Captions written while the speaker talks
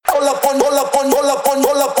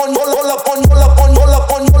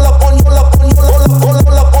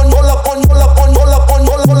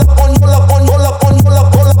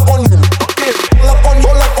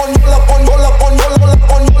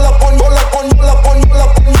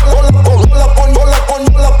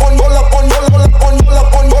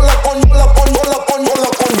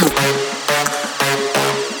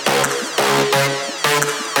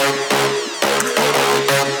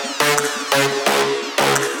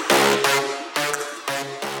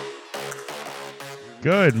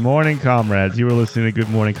Good morning, comrades. You were listening to Good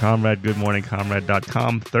Morning Comrade,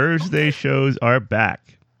 goodmorningcomrade.com. Thursday shows are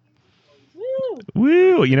back. Woo!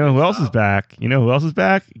 Woo! You know who else is back?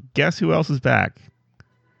 Guess who else is back?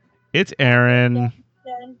 It's Aaron.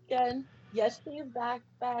 Dun. Yes, she's back.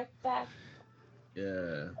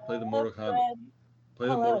 Yeah, play the Mortal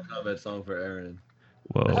Kombat song for Aaron.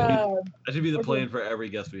 Whoa. That should be the plan for every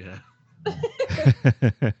guest we have.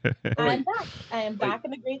 I'm back. I am back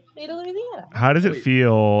in the great state of Louisiana. How does it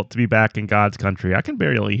feel to be back in God's country? I can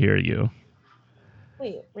barely hear you.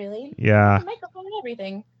 Wait, really? Yeah. Microphone and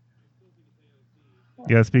everything. You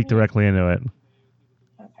gotta speak directly into it.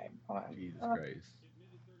 Okay, hold on. Jesus Christ.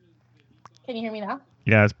 Can you hear me now?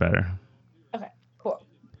 Yeah, it's better. Okay, cool.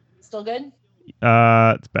 Still good?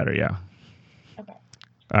 It's better, yeah. Okay.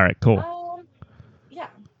 All right, cool. Yeah.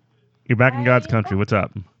 You're back in God's country. What's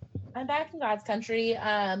up? I'm back in God's country.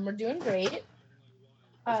 We're doing great.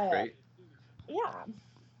 That's great. Yeah,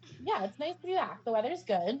 it's nice to be back. The weather's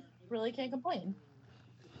good. Really can't complain.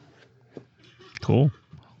 Cool.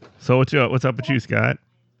 So what's up with you, Scott?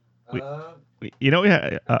 We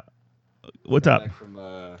had what's up? Back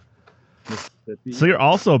from Mississippi. So you're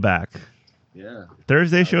also back. Yeah.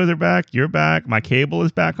 Thursday shows are back. You're back. My cable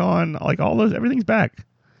is back on. Like all those, everything's back.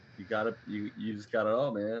 You got it. You just got it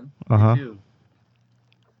all, man. Uh-huh. You too.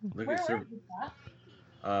 Look at your.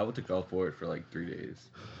 I went to Gulfport for like 3 days.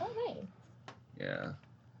 Oh, nice. Yeah.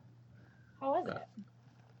 How was it?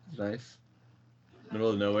 It's nice. Middle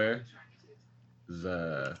of nowhere. It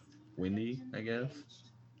was windy, I guess.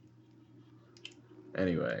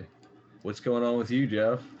 Anyway, what's going on with you,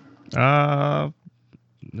 Jeff? The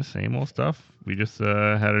same old stuff. We just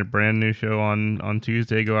had a brand new show on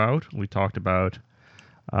Tuesday go out. We talked about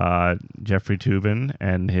Jeffrey Toobin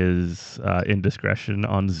and his indiscretion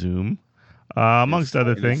on Zoom, amongst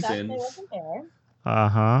other things.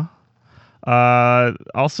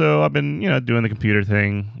 Also, I've been doing the computer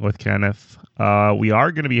thing with Kenneth. We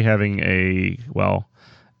are going to be having it'll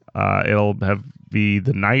be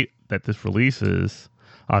the night that this releases.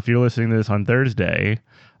 If you're listening to this on Thursday,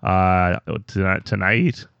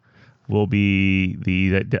 tonight will be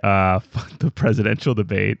the presidential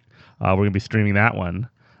debate. We're going to be streaming that one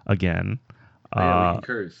again. Yeah, we can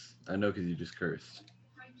curse. I know because you just cursed.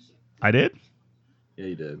 I did? Yeah,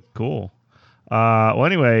 you did. Cool. Well,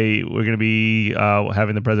 anyway, we're going to be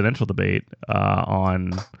having the presidential debate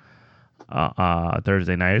on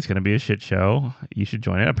Thursday night. It's going to be a shit show. You should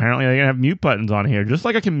join it. Apparently, they're going to have mute buttons on here, just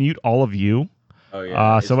like I can mute all of you. Oh,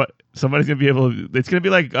 yeah. Somebody's going to be able to... It's going to be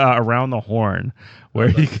like Around the Horn. Where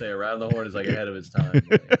you say Around the Horn is like ahead of its time.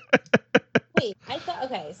 Wait, I thought...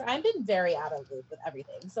 Okay, so I've been very out of the loop with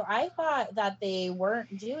everything. So I thought that they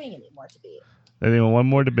weren't doing any more debate. They're doing one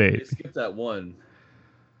more debate. They skipped that one.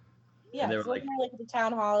 Yeah, so like at the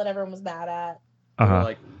town hall that everyone was mad at.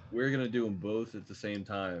 Like, we're going to do them both at the same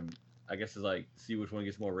time. I guess it's like, see which one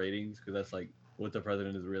gets more ratings, because that's like what the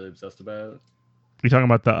president is really obsessed about. You talking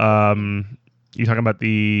about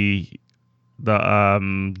the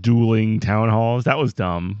dueling town halls? That was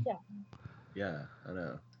dumb. Yeah, I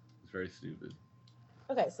know. It's very stupid.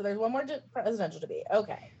 Okay, so there's one more presidential debate.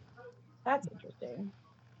 Okay. That's interesting.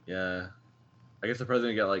 Yeah. I guess the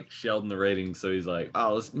president got like shelled in the ratings, so he's like,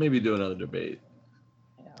 oh, let's maybe do another debate.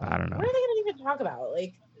 I don't know. What are they going to even talk about?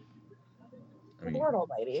 Like, Lord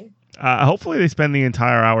Almighty. Hopefully they spend the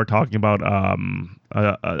entire hour talking about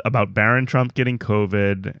Barron Trump getting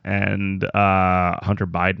COVID and Hunter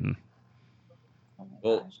Biden.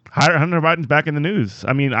 Well, Hunter Biden's back in the news.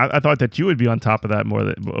 I mean, I thought that you would be on top of that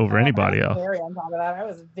over anybody else. Very on top of that. I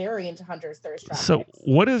was very into Hunter's thirst trap. So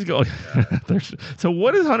what is So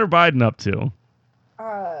what is Hunter Biden up to?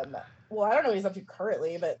 Well, I don't know what he's up to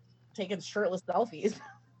currently, but taking shirtless selfies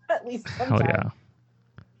at least sometimes. Hell yeah.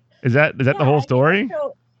 Is that the whole story?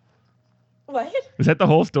 What? Is that the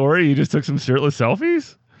whole story? You just took some shirtless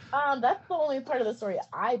selfies? That's the only part of the story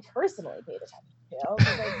I personally paid attention to.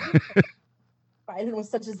 Like, Biden was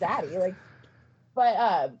such a zaddy.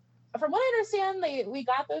 But from what I understand, we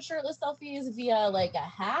got those shirtless selfies via like a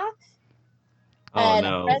hack. Oh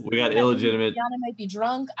no, we got illegitimate. Rihanna might be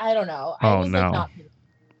drunk. I don't know. Oh no.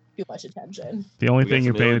 too much attention. The only We got thing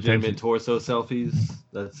you're some paying illegitimate attention. torso selfies.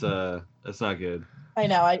 That's not good. I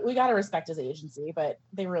know. We gotta respect his agency, but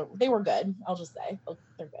they were good. I'll just say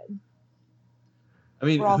they're good. I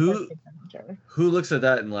mean, We're all who for signature. who looks at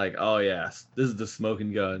that and like, oh yes, this is the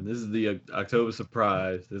smoking gun. This is the October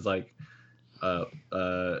surprise. There's like,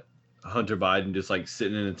 Hunter Biden just like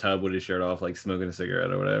sitting in a tub with his shirt off, like smoking a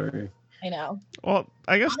cigarette or whatever. I know. Well,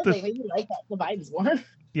 I guess Honestly, maybe like that the Bidens more.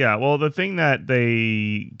 yeah. Well, the thing that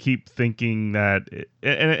they keep thinking that,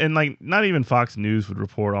 and like not even Fox News would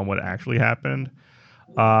report on what actually happened,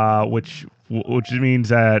 which means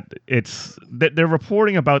that it's that they're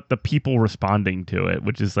reporting about the people responding to it,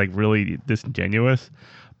 which is like really disingenuous.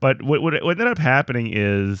 But what ended up happening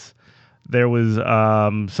is there was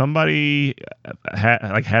somebody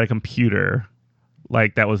had a computer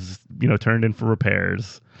like that was turned in for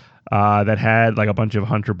repairs that had like a bunch of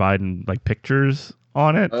Hunter Biden like pictures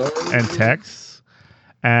on it and texts,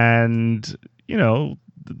 and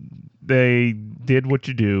they did what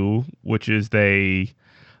you do, which is they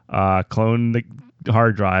cloned the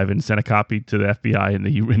hard drive and sent a copy to the FBI and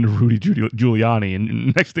into Rudy Giuliani,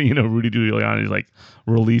 and next thing you know, Rudy Giuliani is like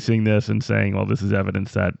releasing this and saying, well, this is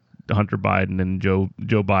evidence that Hunter Biden and Joe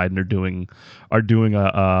Biden are doing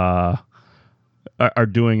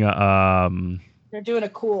They're doing a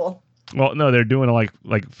cool. Well, no, they're doing a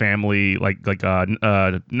like family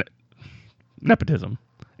nepotism,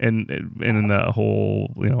 and in the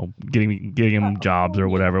whole getting them jobs or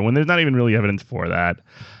whatever. When there's not even really evidence for that,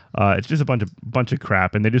 it's just a bunch of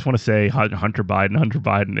crap, and they just want to say Hunter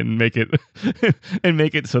Biden, and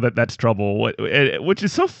make it so that that's trouble, which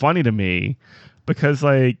is so funny to me, because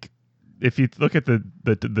like if you look at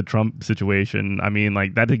the Trump situation, I mean,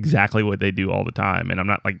 like that's exactly what they do all the time. And I'm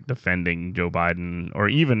not like defending Joe Biden, or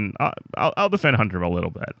even I'll defend Hunter a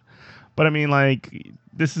little bit, but I mean, like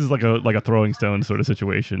this is like a throwing stone sort of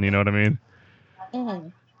situation. You know what I mean? Mm-hmm.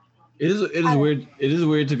 It is weird. It is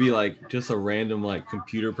weird to be like just a random like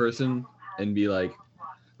computer person and be like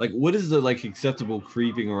what is the like acceptable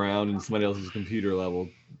creeping around in somebody else's computer level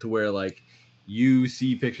to where like you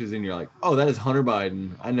see pictures and you're like, oh, that is Hunter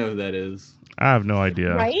Biden. I know who that is. I have no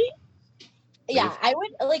idea. Right? Yeah, I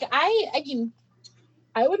would like. I mean,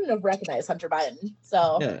 I wouldn't have recognized Hunter Biden.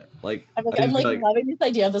 So yeah, like I'm loving this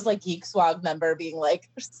idea of this like Geek Swag member being like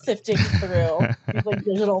sifting through these like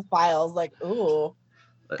digital files. Like, ooh,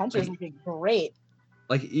 Hunter's looking great.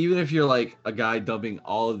 Like even if you're like a guy dumping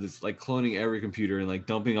all of this, like cloning every computer and like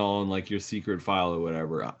dumping all in like your secret file or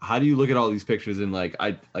whatever, how do you look at all these pictures and like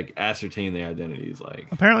ascertain their identities? Like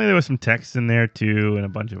apparently there was some text in there too and a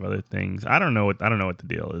bunch of other things. I don't know what the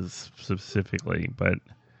deal is specifically, but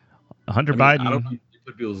Hunter Biden. I don't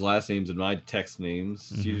put people's last names in my text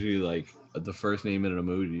names. It's usually like the first name in an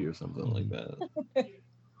emoji or something like that.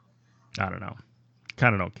 I don't know.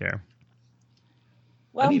 Kind of don't care.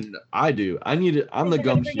 Well, I'm the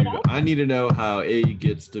gumshoe. I need to know how A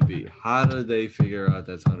gets to B. How do they figure out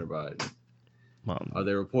that's Hunter Biden? Well, are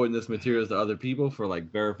they reporting this material to other people for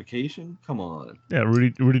like verification? Come on. Yeah,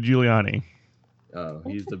 Rudy Giuliani. Oh,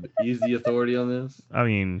 he's the authority on this. I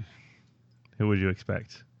mean, who would you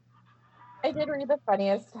expect? I did read the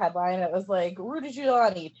funniest headline. It was like Rudy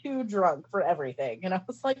Giuliani too drunk for everything, and I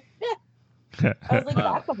was like, yeah. I was like,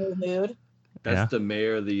 that's a whole mood. That's the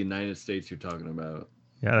mayor of the United States you're talking about.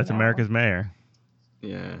 Yeah, that's America's mayor.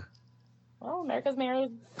 Yeah. Well, America's mayor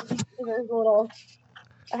deserves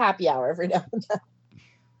a happy hour every now and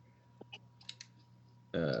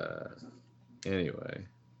then. Anyway.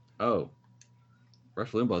 Oh.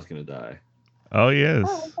 Rush Limbaugh's gonna die. Oh, he is.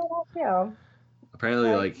 Oh, yeah.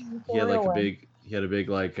 Apparently, like he had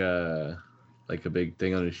a big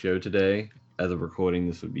thing on his show today. As of recording,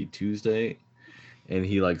 this would be Tuesday, and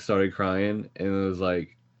he like started crying, and it was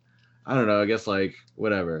like, I don't know. I guess like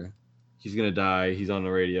whatever. He's gonna die. He's on the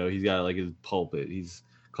radio. He's got like his pulpit. He's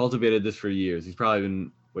cultivated this for years. He's probably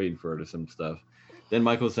been waiting for it or some stuff. Then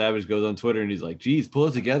Michael Savage goes on Twitter and he's like, "Geez, pull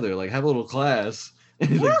it together. Like have a little class." And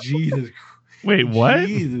he's like, "Jesus." Wait, what?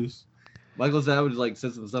 Jesus. Michael Savage like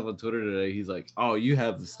said some stuff on Twitter today. He's like, "Oh, you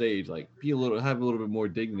have the stage. Like, have a little bit more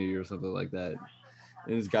dignity or something like that."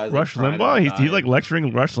 And this guy's Rush like, Limbaugh. He's like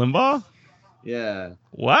lecturing Rush Limbaugh. Yeah.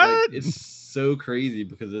 What? Like, it's so crazy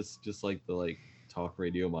because it's just like the like talk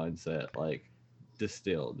radio mindset, like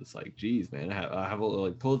distilled. It's like, geez, man, I have a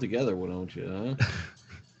like pull it together. Why don't you?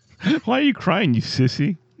 Huh? Why are you crying, you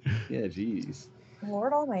sissy? Yeah, geez.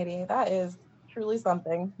 Lord Almighty, that is truly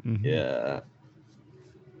something. Mm-hmm. Yeah.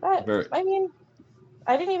 But I mean,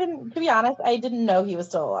 to be honest, I didn't know he was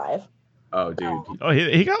still alive. Oh, dude. Oh,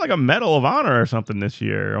 he got like a Medal of Honor or something this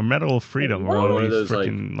year, or Medal of Freedom, or one of these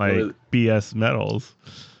freaking like BS medals.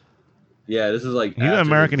 Yeah, this is like He's an after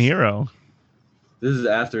American his- hero. This is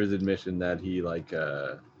after his admission that he like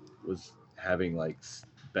was having like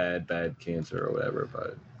bad cancer or whatever.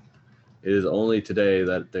 But it is only today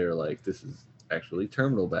that they're like, this is actually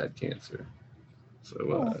terminal bad cancer.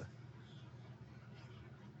 So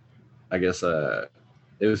I guess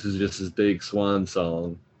it was just his big swan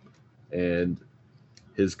song, and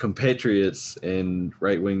his compatriots in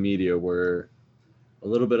right wing media were a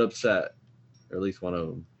little bit upset, or at least one of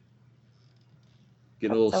them.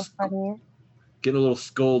 Getting a That's little so funny. getting a little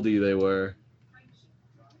scoldy they were.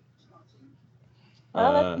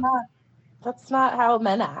 Well, that's not how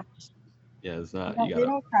men act. Yeah, it's not. They You gotta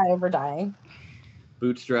don't cry over dying.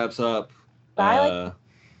 bootstraps up, But I like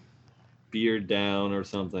beard down or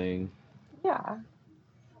something. Yeah.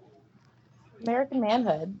 American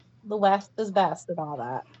manhood. The West is best and all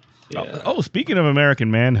that. Yeah. Oh, speaking of American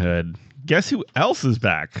manhood, guess who else is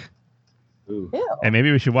back? Ooh. Ew. And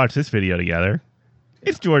maybe we should watch this video together.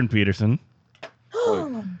 It's Jordan Peterson.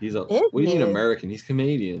 He's a. Is What do you mean he? American? He's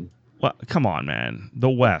Canadian. Well, come on, man. The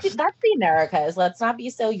West. That's the Americas. Let's not be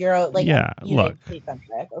so Euro Yeah, United look. States centric.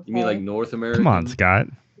 Okay? You mean like North American? Come on, Scott.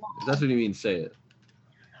 If that's what you mean, say it.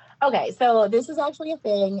 Okay, so this is actually a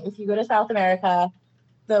thing. If you go to South America,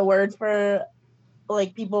 the word for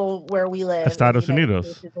like people where we live Estados in the United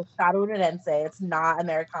Unidos. States is estadounidense. It's not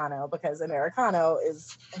Americano because Americano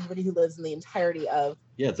is anybody who lives in the entirety of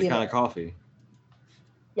Yeah, it's a The kind of coffee.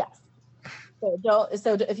 yes.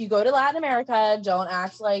 So if you go to Latin America, don't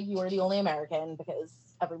act like you are the only American because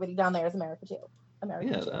everybody down there is America too.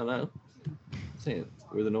 American Yeah, too. I don't know. I'm saying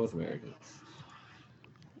we're the North Americans.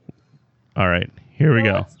 All right, here we So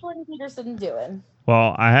go. What's Jordan Peterson doing?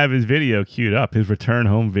 Well, I have his video queued up, his return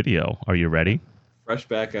home video. Are you ready? Fresh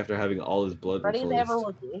back after having all his blood Ready replaced. never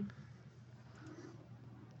looking.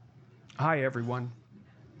 Hi, everyone.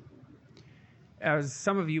 As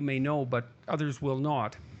some of you may know, but others will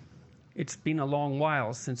not, it's been a long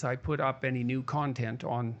while since I put up any new content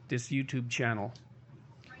on this YouTube channel.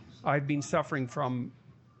 I've been suffering from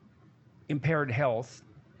impaired health,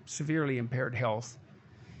 severely impaired health,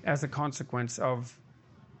 as a consequence of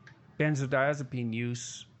benzodiazepine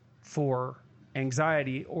use for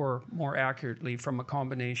anxiety, or more accurately, from a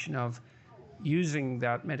combination of using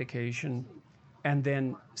that medication and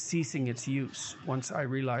then ceasing its use once I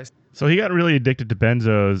realized. So he got really addicted to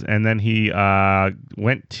benzos, and then he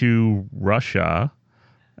went to Russia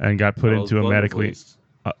and got put Got all his into a blood medically. replaced.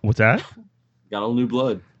 What's that? Got all new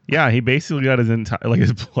blood. Yeah, he basically got his entire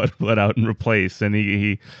his blood bled out and replaced, and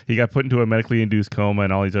he got put into a medically induced coma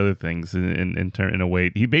and all these other things in a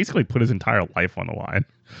way. He basically put his entire life on the line.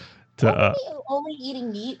 Wasn't he only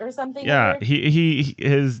eating meat or something? Yeah, weird?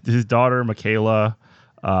 his daughter Michaela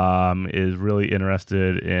is really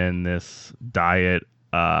interested in this diet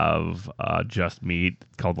of just meat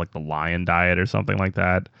called like the Lion Diet or something like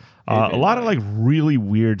that. A lot of like really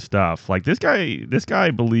weird stuff. Like this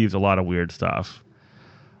guy believes a lot of weird stuff.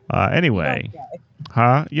 Anyway, Okay.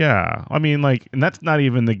 huh? Yeah, I mean, like, and that's not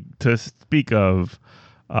even to speak of,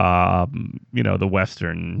 the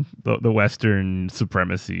Western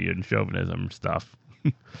supremacy and chauvinism stuff.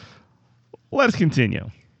 Let's continue.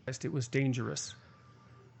 It was dangerous.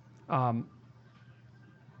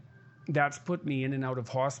 That's put me in and out of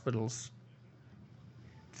hospitals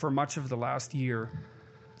for much of the last year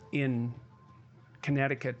in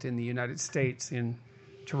Connecticut, in the United States, in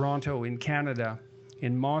Toronto, in Canada,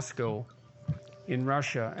 in Moscow, in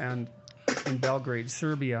Russia, and in Belgrade,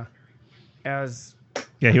 Serbia, as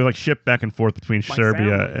Yeah, he was like shipped back and forth between My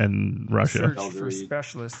Serbia family and Russia. searched for Belgrade.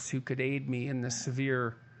 specialists who could aid me in the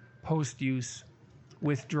severe post-use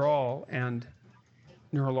withdrawal and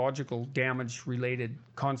neurological damage-related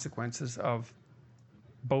consequences of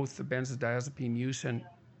both the benzodiazepine use and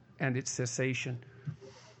its cessation.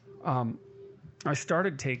 I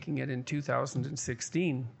started taking it in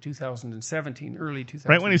 2016, 2017, early 2017.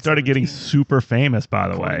 Right when he started getting super famous, by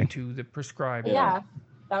the according way. to the prescribed Yeah,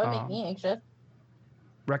 that would make me anxious.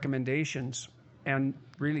 recommendations, and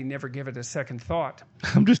really never give it a second thought.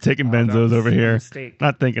 I'm just taking That benzos was over a here, mistake,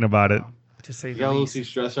 not thinking about it. to say He the got a little least. too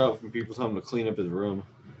stressed out from people telling him to clean up his room.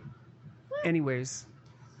 Anyways,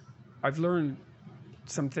 I've learned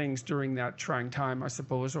some things during that trying time, I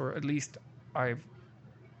suppose, or at least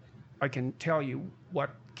I can tell you what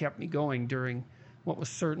kept me going during what was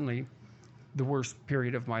certainly the worst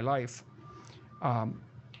period of my life.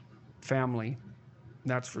 Family,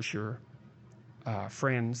 that's for sure.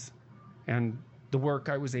 Friends, and the work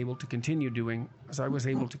I was able to continue doing, as I was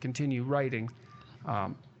able to continue writing,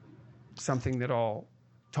 something that I'll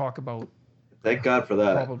talk about Thank God for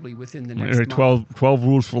that. probably within the next month. 12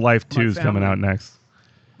 Rules for Life My 2 is coming family. out next.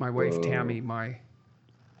 My wife Whoa. Tammy, my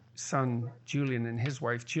son Julian and his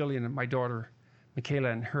wife Jillian and my daughter Michaela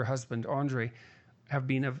and her husband Andre have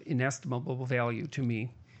been of inestimable value to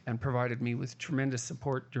me and provided me with tremendous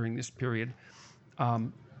support during this period.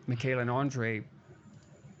 Michaela and Andre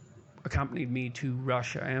accompanied me to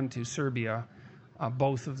Russia and to Serbia.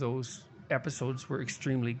 Both of those episodes were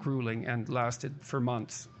extremely grueling and lasted for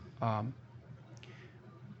months. But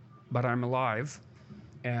I'm alive,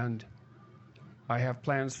 and I have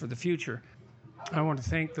plans for the future. I want to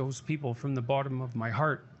thank those people from the bottom of my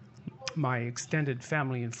heart, my extended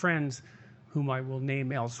family and friends, whom I will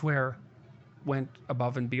name elsewhere, went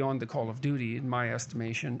above and beyond the call of duty, in my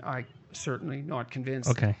estimation. I certainly not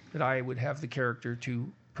convinced that I would have the character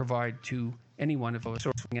to provide to any one of those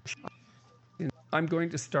sorts. I'm going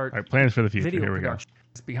to start plans for the future. video Here we go. production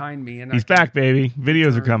behind me, and He's back, baby.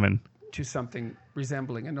 Videos are coming. to something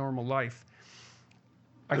resembling a normal life.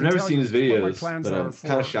 I've never seen his videos, but I'm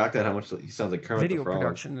kind of shocked at how much he sounds like Kermit video the Frog.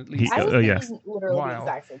 production, at least. I was yes. thinking literally the Wow.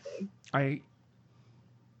 exact same thing. I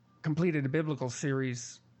completed a biblical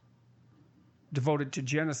series devoted to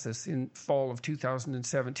Genesis in fall of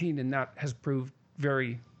 2017, and that has proved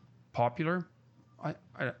very popular.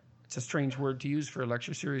 It's a strange word to use for a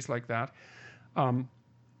lecture series like that. I'm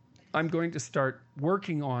going to start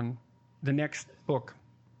working on the next book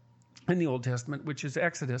in the Old Testament, which is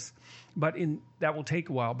Exodus, but that will take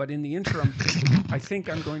a while. But in the interim, I think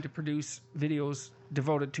I'm going to produce videos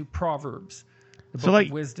devoted to Proverbs, the book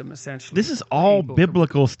of wisdom, essentially. This is all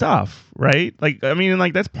biblical stuff, right? Like, I mean,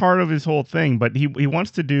 like that's part of his whole thing. But he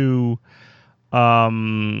wants to do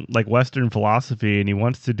like Western philosophy, and he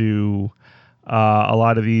wants to do a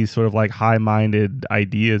lot of these sort of like high-minded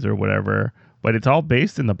ideas or whatever. But it's all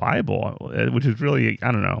based in the Bible, which is really,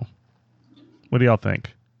 I don't know. What do y'all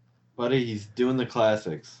think? Buddy, he's doing the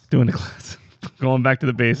classics. Doing the class, going back to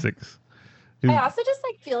the basics. I also just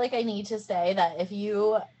feel like I need to say that if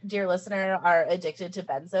you, dear listener, are addicted to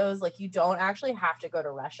benzos, like you don't actually have to go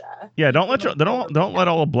to Russia. Yeah, don't let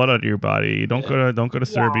all the blood out of your body. Don't go to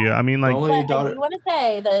Serbia. I mean, like, I do want to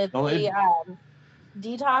say that the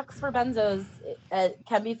detox for benzos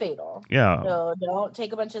can be fatal. Yeah. So don't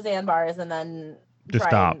take a bunch of Xan bars and then just try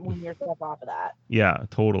stop. and wean yourself off of that. Yeah,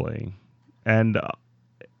 totally. And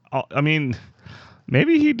I mean,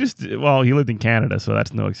 maybe he he lived in Canada, so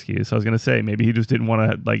that's no excuse. I was gonna say maybe he just didn't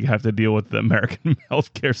want to like have to deal with the American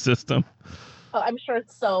healthcare system. Oh, I'm sure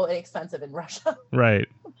it's so inexpensive in Russia. Right.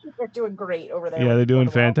 They're doing great over there. Yeah, they're doing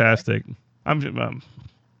fantastic. I mean,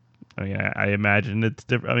 I imagine it's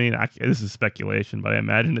different. I mean, this is speculation, but I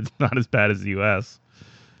imagine it's not as bad as the U.S.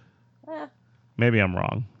 Maybe I'm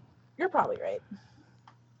wrong. You're probably right.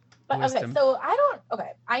 But okay, so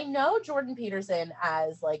I know Jordan Peterson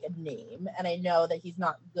as like a name, and I know that he's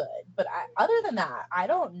not good. But other than that, I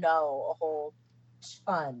don't know a whole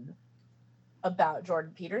ton about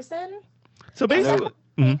Jordan Peterson. So basically,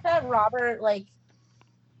 I think that Robert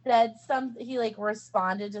said he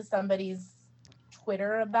responded to somebody's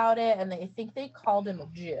Twitter about it, and I think they called him a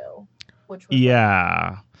Jew, which was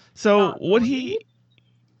So what he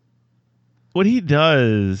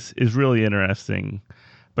does is really interesting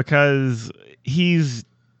because he's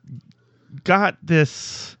got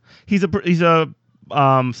this. He's a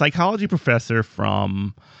psychology professor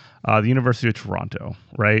from the University of Toronto,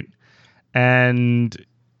 right? And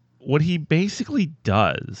what he basically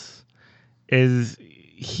does is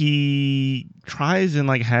he tries and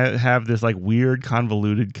have this weird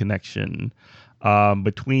convoluted connection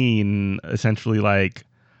between essentially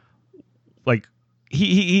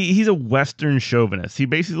he's a Western chauvinist. He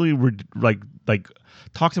basically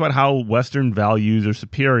talks about how Western values are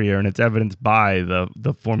superior, and it's evidenced by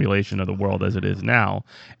the formulation of the world as it is now.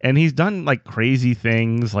 And he's done crazy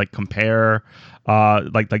things like compare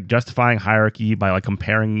justifying hierarchy by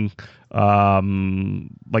comparing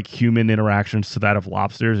human interactions to that of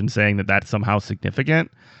lobsters and saying that that's somehow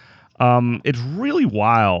significant. It's really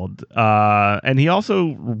wild. And he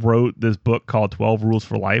also wrote this book called 12 Rules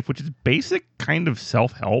for Life, which is basic kind of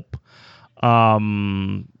self-help.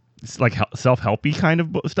 It's self-helpy kind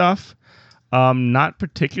of stuff. Not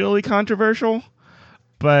particularly controversial,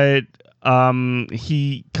 but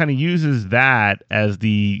he kind of uses that as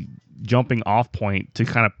the jumping off point to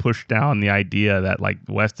kind of push down the idea that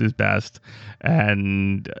West is best,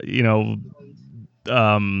 and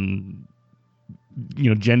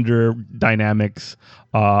gender dynamics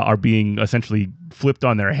are being essentially flipped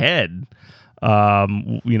on their head,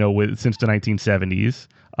 since the 1970s,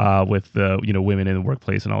 with women in the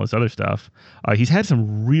workplace and all this other stuff. He's had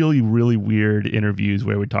some really, really weird interviews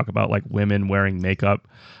where we talk about women wearing makeup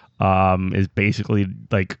is basically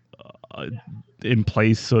in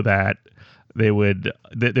place so that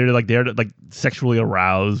they're like sexually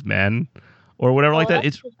aroused men or whatever like that.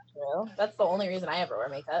 That's It's true. That's the only reason I ever wear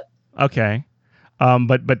makeup. okay.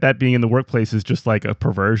 But that being in the workplace is just like a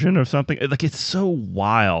perversion of something. Like it's so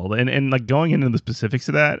wild, and like going into the specifics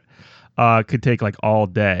of that could take like all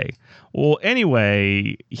day. Well,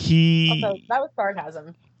 anyway, Also, that was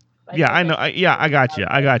sarcasm. yeah, I know. I got you.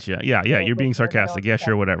 Yeah, you're being sarcastic. Yeah,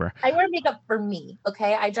 sure, whatever. I wear makeup for me.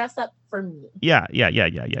 Okay, I dress up for me. Yeah.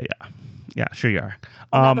 Sure you are.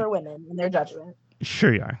 Not for women and their judgment.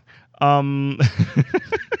 Sure you are.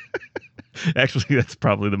 Actually, that's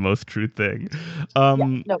probably the most true thing. Yeah,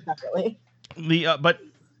 no, definitely. But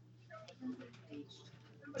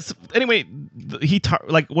so anyway,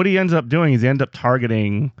 what he ends up doing is he ends up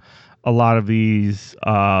targeting a lot of these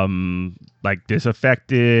like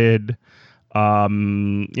disaffected,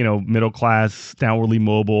 middle class, downwardly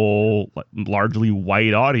mobile, largely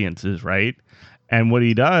white audiences, right? And what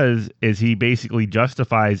he does is he basically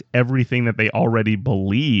justifies everything that they already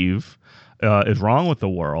believe is wrong with the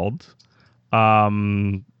world.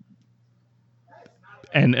 And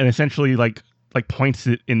essentially like points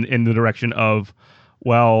it in the direction of,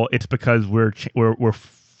 well, it's because we're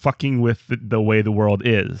fucking with the way the world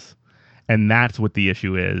is, and that's what the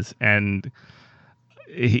issue is. And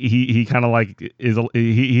he kind of like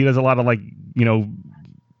he does a lot of like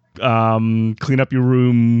clean up your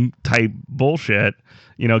room type bullshit.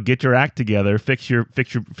 Get your act together, fix your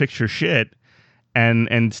shit.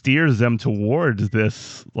 And steers them towards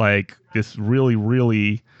this really,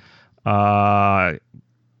 really, I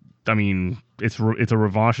mean, it's a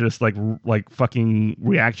revanchist like fucking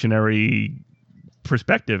reactionary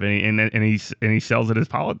perspective, and he sells it as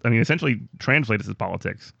politics. I mean, essentially translates as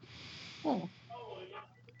politics. Oh.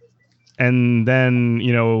 And then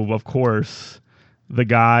of course, the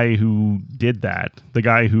guy who did that, the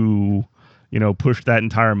guy who pushed that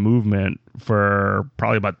entire movement for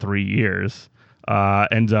probably about 3 years.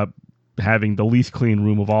 Ends up having the least clean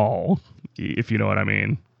room of all, if you know what I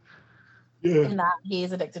mean. Yeah. And that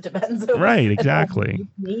he's addicted to benzos. Right, exactly.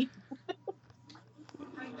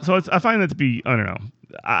 So I find that to be, I don't know.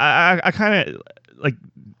 I kind of like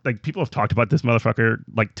people have talked about this motherfucker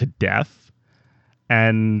like to death,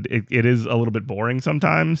 and it is a little bit boring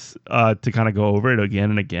sometimes to kind of go over it again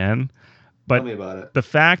and again. But tell me about it. The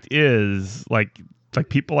fact is, like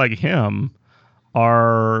people like him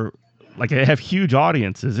are. Like, they have huge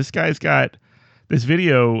audiences. This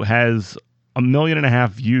video has 1.5 million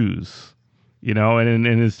views, and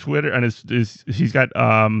in his Twitter, and he's got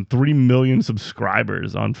 3 million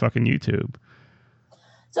subscribers on fucking YouTube.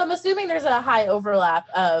 So I'm assuming there's a high overlap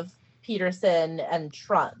of Peterson and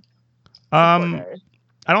Trump supporters.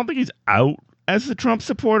 I don't think he's out as a Trump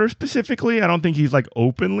supporter specifically. I don't think he's like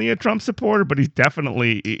openly a Trump supporter, but he's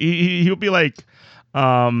definitely he'll be like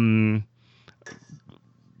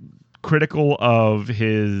critical of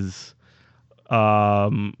his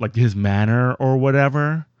his manner or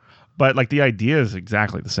whatever, but like the idea is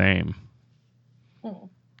exactly the same.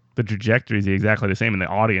 The trajectory is exactly the same, and the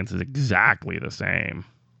audience is exactly the same.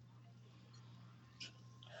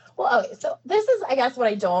 Well, okay, so this is, I guess, what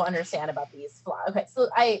I don't understand about these flaws. Okay, so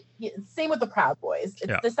same with the Proud Boys.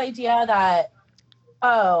 It's this idea that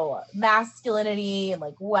masculinity and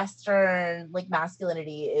like Western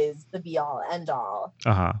masculinity is the be all end all.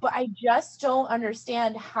 But I just don't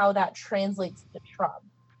understand how that translates to Trump.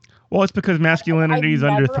 Well, it's because masculinity is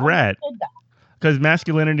under threat. Because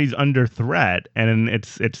masculinity is under threat, and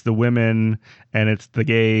it's the women, and it's the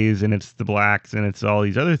gays, and it's the blacks, and it's all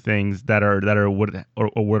these other things that are what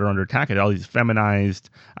are under attack. All these feminized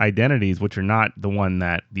identities, which are not the one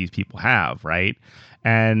that these people have, right?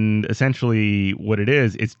 And essentially what it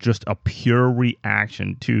is, it's just a pure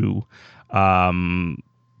reaction to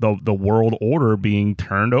the world order being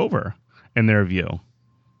turned over in their view.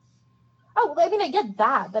 Oh, I mean, I get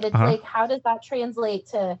that, but it's like, how does that translate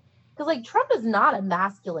to, because like Trump is not a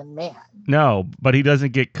masculine man. No, but he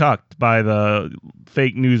doesn't get cucked by the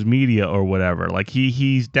fake news media or whatever. Like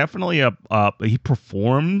he's definitely he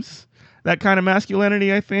performs that kind of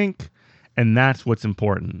masculinity, I think, and that's what's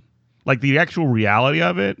important. Like the actual reality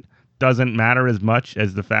of it doesn't matter as much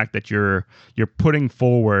as the fact that you're putting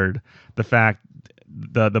forward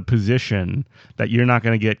the position that you're not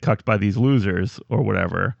going to get cucked by these losers or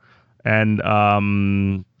whatever, and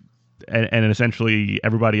essentially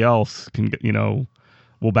everybody else can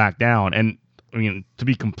will back down. And I mean, to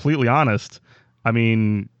be completely honest, I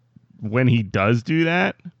mean, when he does do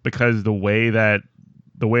that, because the way that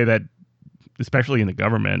especially in the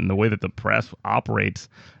government and the way that the press operates,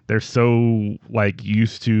 they're so like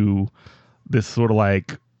used to this sort of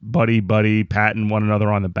like buddy patting one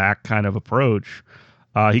another on the back kind of approach.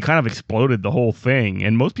 he kind of exploded the whole thing,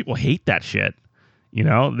 and most people hate that shit. You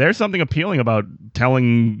know, there's something appealing about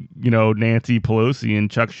telling, Nancy Pelosi and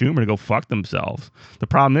Chuck Schumer to go fuck themselves. The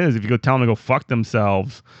problem is, if you go tell them to go fuck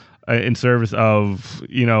themselves in service of,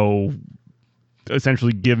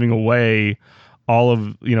 essentially giving away all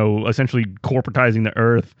of, essentially corporatizing the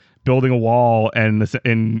earth, building a wall, and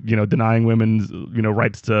denying women's,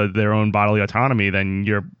 rights to their own bodily autonomy, then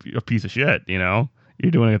you're a piece of shit. You're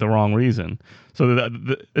doing it the wrong reason. So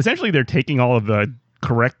essentially, they're taking all of the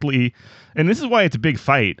correctly, and this is why it's a big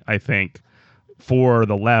fight, I think, for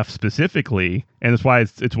the left specifically, and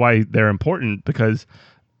it's why they're important, because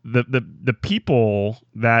the people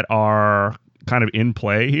that are kind of in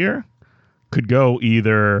play here could go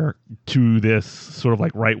either to this sort of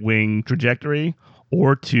like right-wing trajectory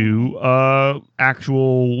or to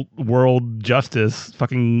actual world justice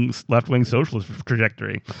fucking left-wing socialist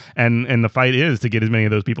trajectory, and the fight is to get as many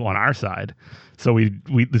of those people on our side. So we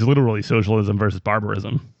there's literally socialism versus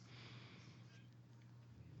barbarism.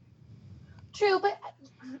 True, but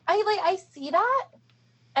I see that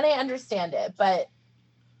and I understand it, but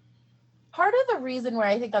part of the reason where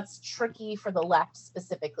I think that's tricky for the left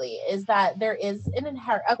specifically is that there is an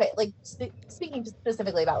inherent, speaking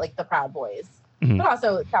specifically about like the Proud Boys, Mhm. but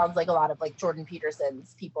also it sounds like a lot of like Jordan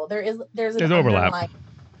Peterson's people. There's an overlap. underlying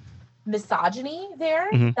misogyny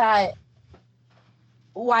there Mhm. that,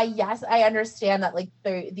 why, yes, I understand that like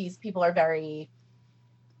these people are very,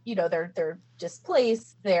 they're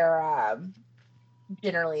displaced, they're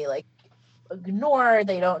generally like ignored,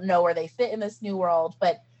 they don't know where they fit in this new world,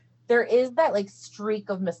 but there is that like streak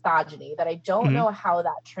of misogyny that I don't Mhm. know how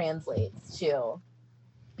that translates to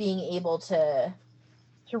being able to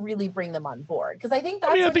really bring them on board, because I think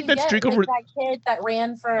that's I think that streak like over that kid that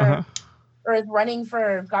ran for Uh-huh. or is running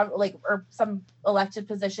for or some elected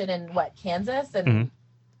position in Kansas, and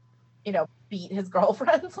Mhm. beat his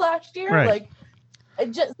girlfriends last year. Right. Like,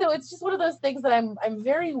 so it's just one of those things that I'm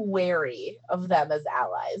very wary of them as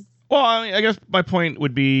allies. Well, I guess my point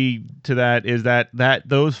would be to that is that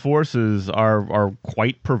those forces are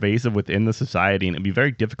quite pervasive within the society, and it'd be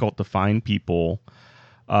very difficult to find people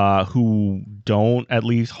who don't at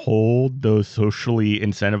least hold those socially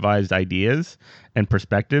incentivized ideas and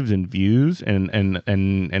perspectives and views,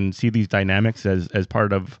 and see these dynamics as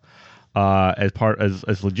part of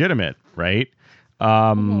as legitimate, right?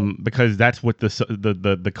 Because that's what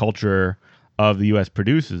the culture of the U.S.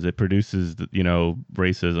 produces. It produces,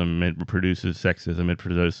 racism. It produces sexism. It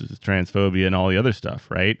produces transphobia and all the other stuff,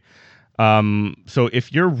 right? So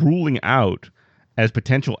if you're ruling out as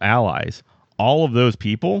potential allies all of those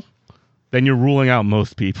people, then you're ruling out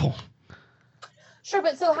most people. Sure,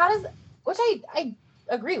 but so how does, which I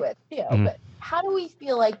agree with, but how do we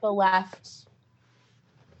feel like the left?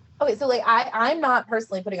 Okay, so like I'm not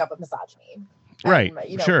personally putting up with misogyny. Right.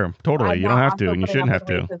 Sure. Totally. You don't have to, and you shouldn't have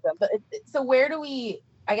to. Racism, but so where do we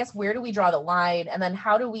draw the line, and then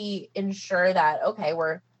how do we ensure that, okay,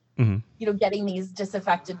 we're getting these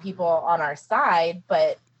disaffected people on our side,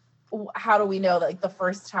 but how do we know that like the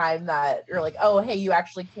first time that you're like, oh, hey, you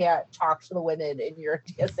actually can't talk to the women in your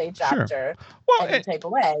DSA chapter, sure. Well, any type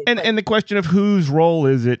of way? And the question of whose role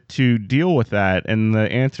is it to deal with that, and the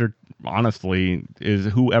answer, honestly, is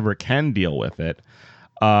whoever can deal with it.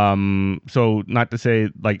 So not to say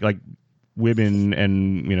like women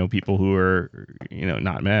and people who are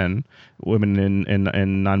not men, women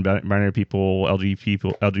and non-binary people,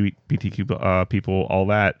 LGBTQ people, all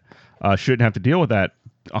that shouldn't have to deal with that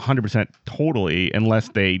 100% totally unless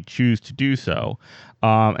they choose to do so.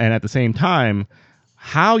 And at the same time,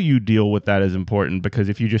 how you deal with that is important, because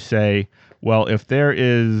if you just say, well, if there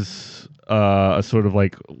is a sort of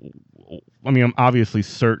like, obviously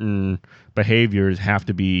certain behaviors have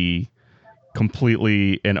to be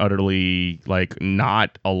completely and utterly like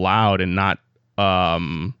not allowed and not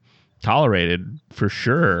tolerated, for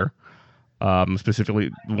sure,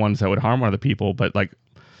 specifically ones that would harm other people, but like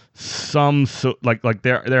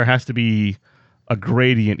there has to be a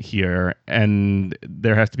gradient here, and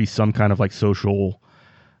there has to be some kind of like social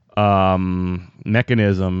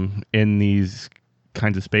mechanism in these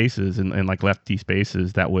kinds of spaces, and like lefty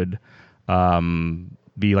spaces, that would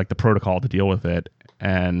be like the protocol to deal with it.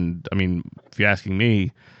 And if you're asking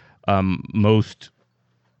me, most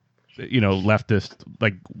leftist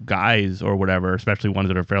like guys or whatever, especially ones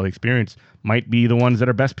that are fairly experienced, might be the ones that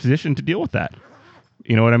are best positioned to deal with that.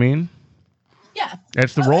 You know what I mean? Yeah,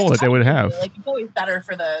 that's the role that they would have. Like, it's always better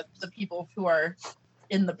for the people who are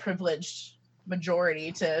in the privileged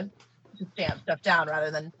majority to stamp stuff down, rather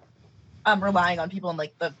than relying on people in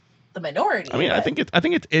like the the minority. I mean, but- I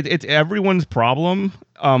think it's everyone's problem.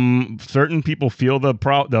 Certain people feel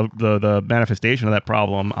the manifestation of that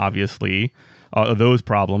problem. Obviously, those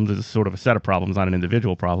problems is sort of a set of problems, not an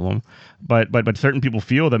individual problem. But certain people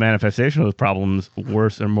feel the manifestation of those problems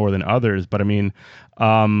worse or more than others. But I mean,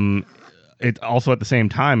 it also at the same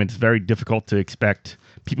time, it's very difficult to expect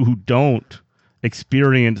people who don't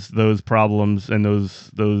experience those problems and those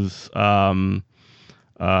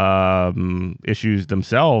issues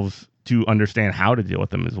themselves to understand how to deal with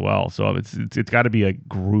them as well. So it's got to be a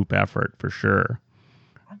group effort for sure.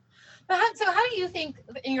 So how do you think,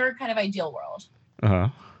 in your kind of ideal world, Uh-huh.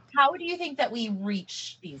 how do you think that we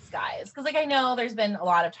reach these guys? Because like I know there's been a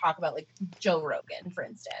lot of talk about like Joe Rogan, for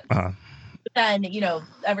instance. Uh-huh. But then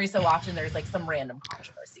every so often there's like some random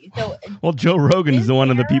controversy. So Well, Joe Rogan is one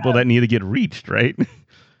of the there people that need to get reached, right?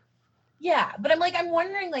 yeah, but I'm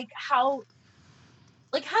wondering like how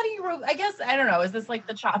do you? I guess I don't know. Is this like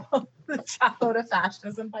the Chapo to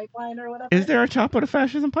fascism pipeline or whatever? Is there a Chapo to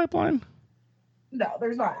fascism pipeline? No,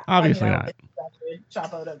 there's not. Obviously I don't not. think it's actually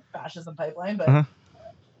Chapo to fascism pipeline, but Uh-huh.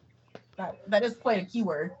 that is quite a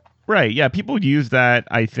keyword. Right. Yeah. People use that,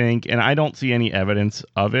 I think, and I don't see any evidence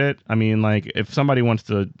of it. I mean, like, if somebody wants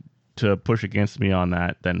to push against me on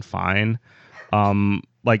that, then fine.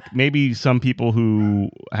 Like maybe some people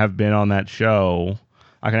who have been on that show,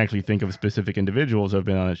 I can actually think of specific individuals who have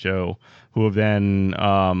been on that show who have then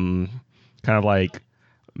kind of like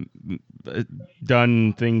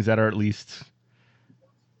done things that are at least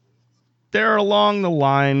they're along the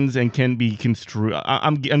lines and can be construed.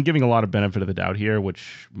 I'm giving a lot of benefit of the doubt here,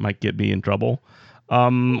 which might get me in trouble.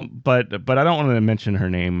 But I don't want to mention her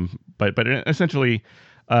name. But essentially,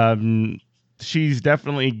 she's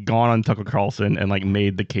definitely gone on Tucker Carlson and like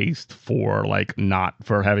made the case for like not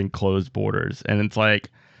for having closed borders, and it's like,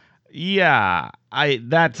 yeah,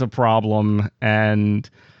 that's a problem, and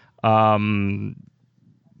what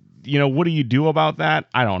do you do about that?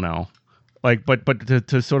 I don't know. Like, but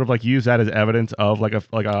to sort of like use that as evidence of like a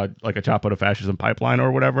Chapo to fascism pipeline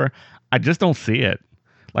or whatever, I just don't see it.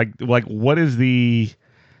 Like what is the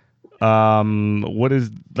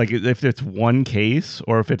like if it's one case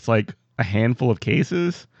or if it's like a handful of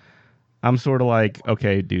cases, I'm sort of like,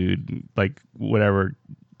 okay, dude, like whatever.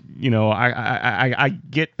 I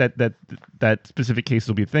get that specific case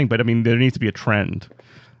will be a thing, but I mean there needs to be a trend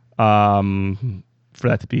for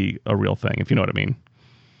that to be a real thing, if you know what I mean.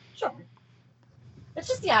 Sure. It's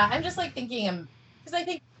just, yeah, I'm just like thinking, because I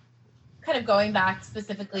think kind of going back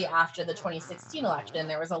specifically after the 2016 election,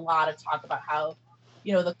 there was a lot of talk about how,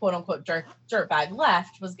 the quote unquote dirtbag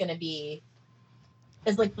left was going to be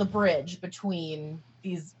as like the bridge between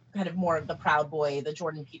these kind of more of the Proud Boy, the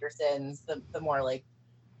Jordan Petersons, the more like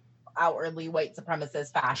outwardly white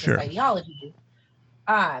supremacist fascist Sure. ideology.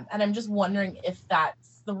 And I'm just wondering if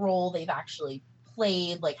that's the role they've actually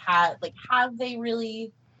played. Like, have they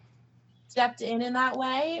really stepped in that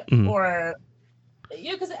way? Mhm. Or,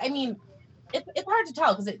 because I mean, it's hard to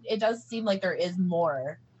tell because it does seem like there is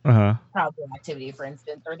more Uh-huh. Proud Boy activity, for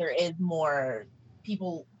instance, or there are more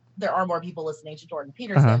people listening to Jordan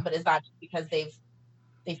Peterson. Uh-huh. But is that just because they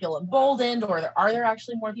feel emboldened, or are there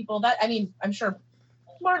actually more people? That, I mean, I'm sure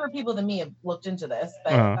smarter people than me have looked into this,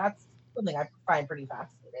 but that's something I find pretty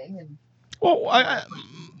fascinating. And well,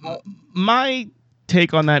 my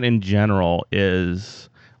take on that in general is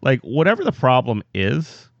like whatever the problem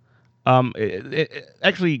is,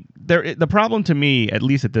 actually the problem to me, at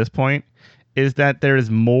least at this point, is that there is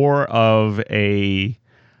more of a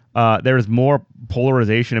there is more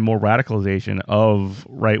polarization and more radicalization of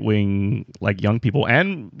right-wing like young people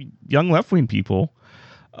and young left-wing people,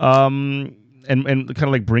 and kind of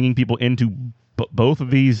like bringing people into both of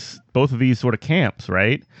these sort of camps,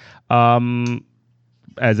 right?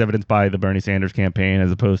 As evidenced by the Bernie Sanders campaign,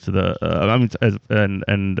 as opposed to the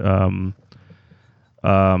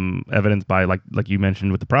evidenced by like you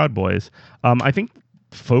mentioned with the Proud Boys. I think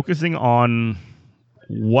focusing on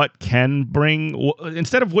what can bring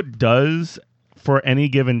instead of what does for any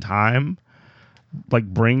given time, like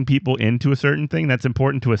bring people into a certain thing, that's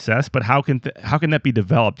important to assess. But how can that be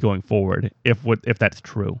developed going forward if that's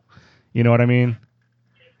true? You know what I mean?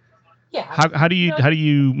 yeah, How do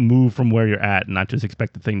you move from where you're at and not just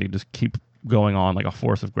expect the thing to just keep going on like a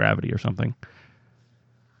force of gravity or something?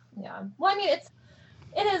 Yeah. Well, I mean, it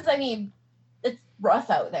is. I mean, it's rough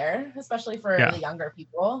out there, especially for the younger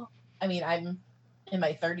people. I mean, I'm in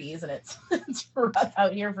my 30s, and it's rough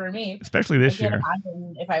out here for me. Especially this year. I can't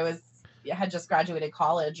imagine if I had just graduated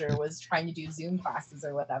college or was trying to do Zoom classes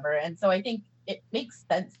or whatever. And so I think it makes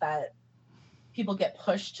sense that people get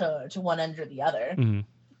pushed to one end or the other. Mm-hmm.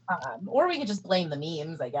 Or we could just blame the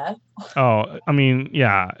memes, I guess. Oh, I mean,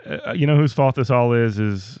 yeah. You know whose fault this all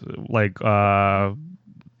is like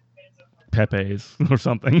Pepe's or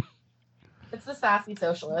something. It's the sassy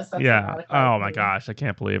socialist. That's Yeah. not a Oh my movie. gosh, I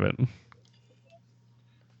can't believe it.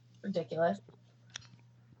 Ridiculous.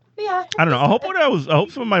 But yeah. I don't know. I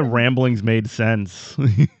hope some of my ramblings made sense. I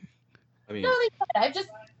mean, No, they could.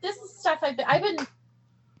 This is stuff I've been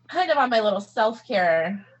kind of on my little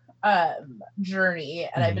self-care journey,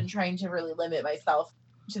 and I've been trying to really limit myself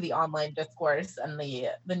to the online discourse and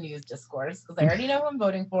the news discourse, because I already know who I'm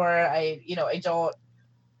voting for. I don't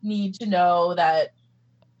need to know that.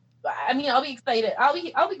 I mean, I'll be excited. I'll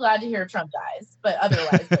be glad to hear Trump dies, but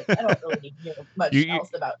otherwise, like, I don't really need to hear much else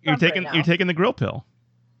about Trump right now. You're taking the grill pill.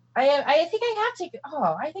 I think I have taken.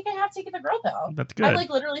 Oh, I think I have taken the girl pill. That's good. I'm like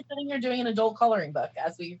literally sitting here doing an adult coloring book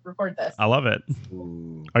as we record this. I love it.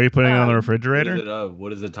 ooh. Are you putting it on the What refrigerator? is it of?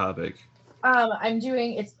 What is the topic? I'm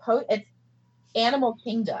doing it's Animal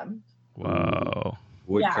Kingdom. Whoa.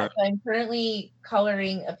 What Yeah, kind? so I'm currently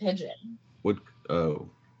coloring a pigeon. What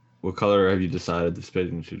color have you decided the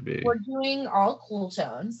pigeon should be? We're doing all cool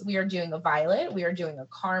tones. We are doing a violet. We are doing a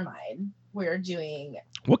carmine. We are doing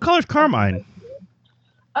What color's carmine?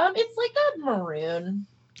 it's like a maroon.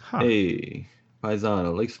 Huh. Hey,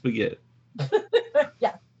 paisano, like spaghetti.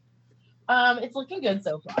 Yeah. It's looking good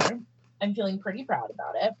so far. I'm feeling pretty proud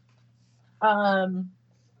about it.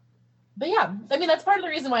 But yeah, I mean, that's part of the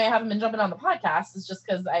reason why I haven't been jumping on the podcast, is just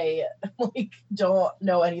because I like don't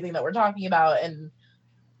know anything that we're talking about, and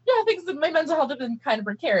yeah, things my mental health have been kind of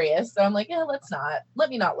precarious. So I'm like, yeah, let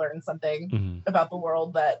me not learn something Mm-hmm. about the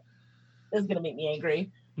world that is gonna make me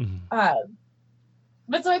angry. Mm-hmm.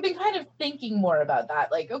 But so I've been kind of thinking more about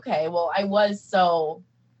that. Like, okay, well, I was so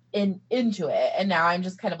into it, and now I'm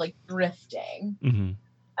just kind of like drifting. Mm-hmm.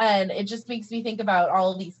 And it just makes me think about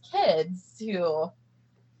all of these kids who,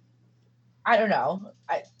 I don't know,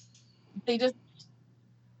 I'm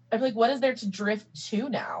like, what is there to drift to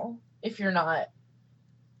now if you're not?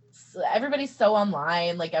 Everybody's so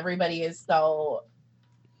online, like everybody is so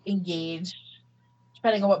engaged.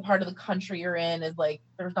 Depending on what part of the country you're in, is like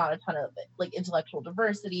there's not a ton of like intellectual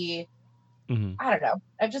diversity. Mm-hmm. I don't know.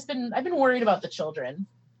 I've been worried about the children.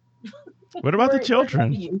 What about the Worried about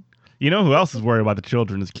children? youth. You know who else is worried about the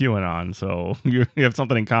children is QAnon, so you have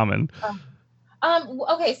something in common.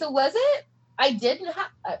 Okay, so was it? I didn't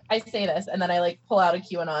have. I say this, and then I like pull out a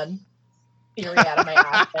QAnon theory out of my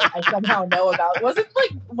ass that I somehow know about. Wasn't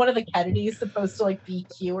like one of the Kennedys supposed to like be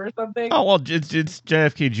Q or something? Oh well, it's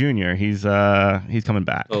JFK Jr. He's coming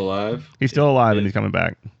back. Still alive? He's still alive and he's coming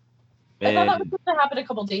back. I thought that Man, was supposed to happen a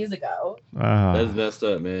couple days ago. that's messed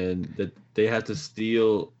up, man. That they have to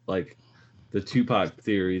steal like the Tupac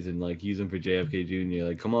theories and like use them for JFK Jr.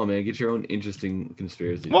 Like, come on, man, get your own interesting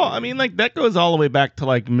conspiracy. Well, theory. I mean, like that goes all the way back to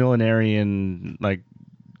like millenarian, like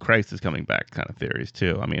Christ is coming back kind of theories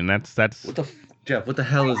too. I mean, that's what the Jeff? What the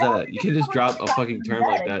hell is that? You can't just drop a fucking term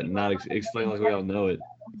like that and not explain like we all know it.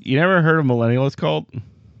 You never heard of millennialist cult?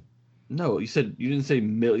 No, you didn't say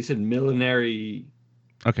you said millenary.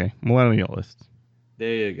 Okay, millennialist.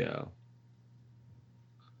 There you go.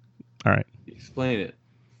 All right. Explain it.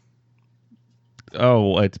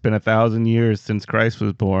 Oh, it's been 1,000 years since Christ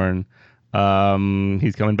was born.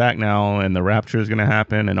 He's coming back now, and the rapture is going to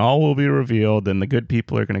happen, and all will be revealed, and the good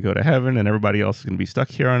people are going to go to heaven, and everybody else is going to be stuck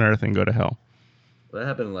here on earth and go to hell. Well, that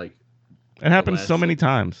happened like It happens last so many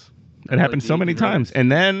times. It happens the so many 1800s. times,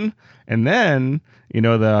 and then you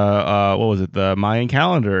know the what was it? The Mayan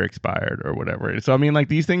calendar expired or whatever. So I mean, like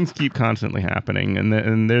these things keep constantly happening,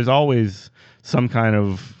 and there's always some kind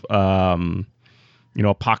of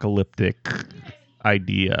apocalyptic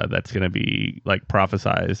idea that's going to be like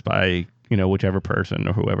prophesized by whichever person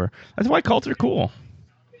or whoever. That's why cults are cool.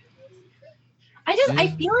 I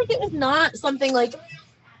feel like it was not something like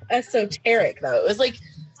esoteric though.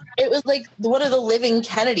 It was like one of the living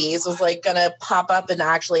Kennedys was like gonna pop up and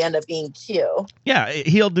actually end up being Q. Yeah,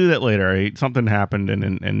 he'll do that later. Right? Something happened, and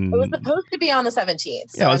It was supposed to be on the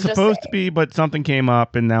 17th. So yeah, it was I'm just supposed to saying. be, but something came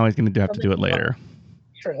up, and now he's going to have to do it later.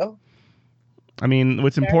 True. I mean,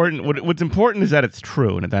 what's important is that it's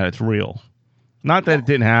true and that it's real, not that it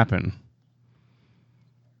didn't happen.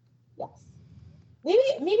 Yes.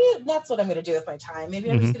 Maybe that's what I'm going to do with my time. Maybe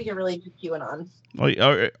I'm just going to get really into QAnon.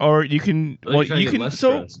 Well, or you can. Well, you can.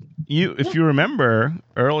 So if you remember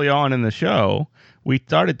early on in the show, we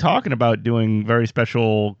started talking about doing very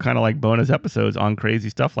special kind of like bonus episodes on crazy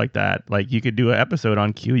stuff like that. Like you could do an episode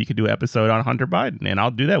on Q, you could do an episode on Hunter Biden, and I'll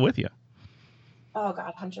do that with you. Oh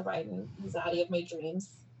God, Hunter Biden, he's the hottie of my dreams.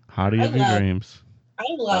 Hottie of your dreams. I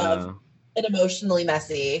love an emotionally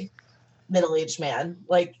messy middle-aged man.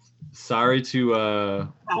 Like Sorry to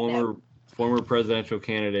Happening. former presidential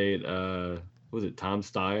candidate. Was it Tom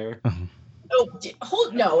Steyer?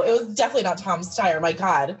 No, it was definitely not Tom Steyer. My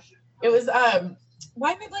God, it was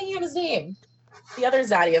Why am I blanking on his name? The other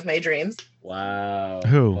zaddy of my dreams. Wow.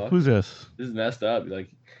 Who? Fuck. Who's this? This is messed up. Like,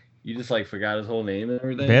 you just like forgot his whole name and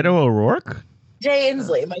everything. Beto O'Rourke? Jay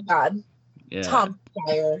Inslee. My God. Yeah. Tom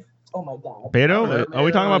Steyer. Oh my God. Beto? Are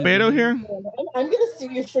we talking about Beto here? I'm gonna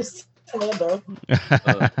sue you for slander.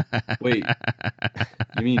 Wait.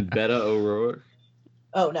 You mean Beto O'Rourke?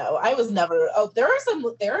 Oh no, I was never. Oh, there are some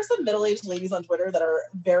middle-aged ladies on Twitter that are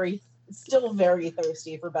still very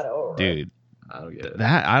thirsty for Beto O'Rourke. Dude, I don't get it.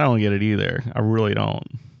 I don't get it either. I really don't.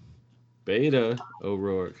 Beta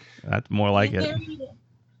O'Rourke. That's more like it.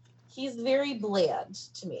 He's very bland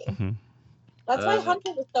to me. Mhm. That's why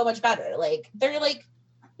Hunter was so much better. Like they're like,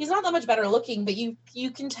 he's not that much better looking, but you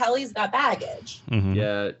can tell he's got baggage. Mhm.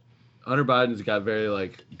 Yeah, Hunter Biden's got very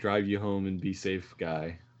like drive you home and be safe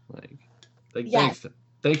guy. Like Yeah.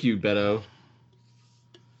 thank you, Beto.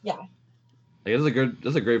 Yeah. Like,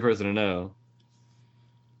 that's a great person to know.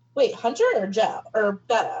 Wait, Hunter or Joe or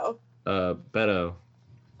Beto? Beto.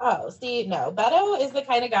 Oh, see, no, Beto is the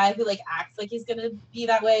kind of guy who like acts like he's gonna be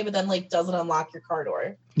that way, but then like doesn't unlock your car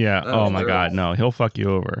door. Yeah. Oh, Oh my really? God, no. He'll fuck you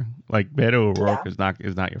over. Like Beto O'Rourke is not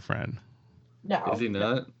your friend. No, Is he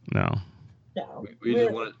not? No. no. We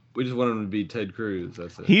just want him to be Ted Cruz.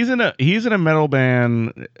 That's it. He's in a metal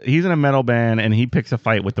band. He's in a metal band, and he picks a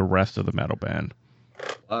fight with the rest of the metal band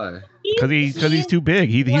Why? because he's too big.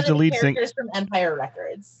 He's the lead singer. Characters from Empire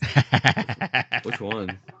Records. Which one?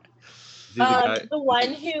 Is he the guy?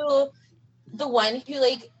 The one who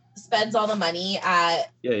like spends all the money at.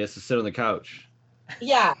 Yeah, he has to sit on the couch.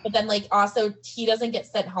 Yeah, but then like also he doesn't get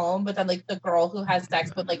sent home, but then like the girl who has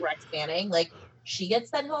sex with like Rex Manning, like she gets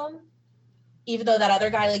sent home, even though that other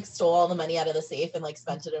guy like stole all the money out of the safe and like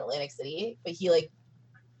spent it in Atlantic City, but he like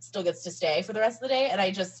still gets to stay for the rest of the day. And I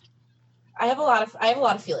have a lot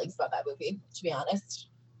of feelings about that movie, to be honest.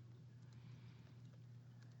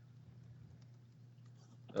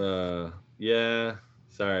 Yeah.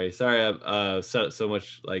 Sorry. I so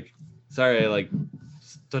much like. Sorry, I like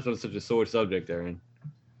touched on such a sore subject, Aaron.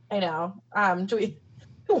 I know. Do we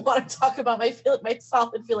want to talk about my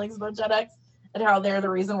solid feelings about Gen X and how they're the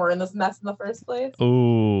reason we're in this mess in the first place?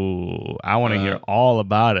 Ooh, I want to hear all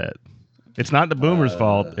about it. It's not the boomers'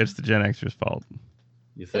 fault. It's the Gen Xers' fault.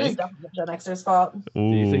 You It is think? definitely the Gen Xers' fault.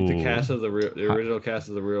 Ooh. Do you think the original cast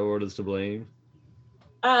of the Real World is to blame?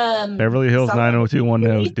 Beverly Hills some-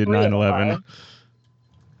 90210 did 9/11.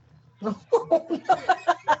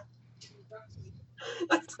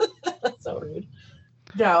 That's so rude.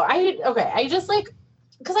 No, I just like,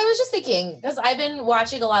 because I was just thinking, because I've been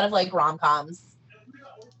watching a lot of like rom-coms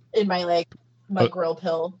in my grill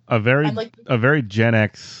pill. A very I'm like, a very Gen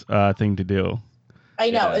X thing to do. I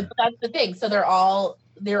know Yeah. that's the thing. So they're all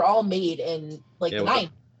made in like Yeah, the what- 90s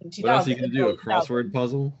and 2000s. What else are you gonna do? A early 2000s. crossword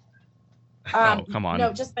puzzle? Oh, come on.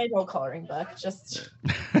 No, just my whole coloring book. Just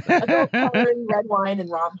adult coloring, red wine, and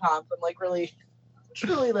rom-coms. I'm like really,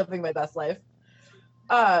 truly living my best life.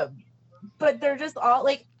 But they're just all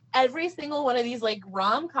like, every single one of these like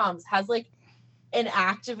rom-coms has like an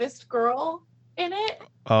activist girl in it.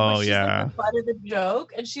 Oh she's, yeah. like, the butt of the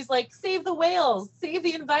joke, and she's like, save the whales, save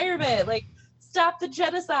the environment, like stop the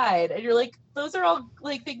genocide. And you're like, those are all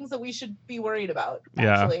like things that we should be worried about.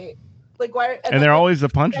 Yeah. Actually. Like why? And then, they're like, always the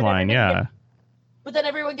punchline. everyone Yeah. but then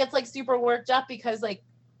everyone gets like super worked up because like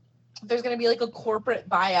there's gonna be like a corporate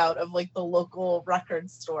buyout of like the local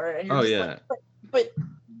record store. And you're Oh just yeah. like,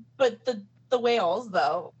 but the whales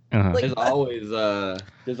though. Uh-huh. Like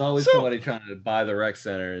There's always So- somebody trying to buy the rec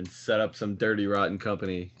center and set up some dirty rotten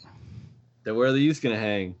company. Then where are the youth gonna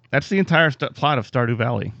hang? That's the entire plot of Stardew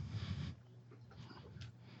Valley.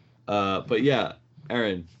 But yeah,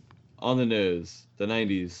 Aaron, on the nose, the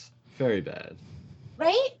 '90s, very bad.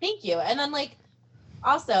 Right? Thank you. And then like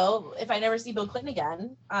also, if I never see Bill Clinton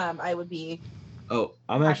again, I would be Oh,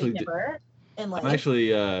 I'm happy actually camper and like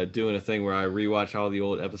doing a thing where I rewatch all the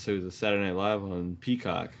old episodes of Saturday Night Live on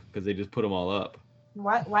Peacock because they just put them all up.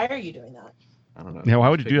 why are you doing that? I don't know. Yeah, why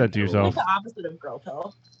would you do that to It's yourself? like the opposite of girl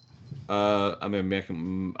pill. I'm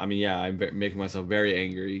making myself very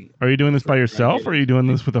angry. Are you doing this by yourself, or are you doing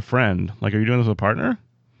this with a friend? Like, are you doing this with a partner?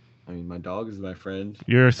 I mean, my dog is my friend.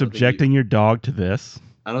 You're subjecting your dog to this.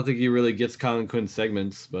 I don't think he really gets Colin Quinn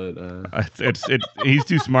segments, but It's he's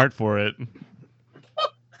too smart for it.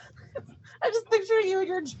 I just picture you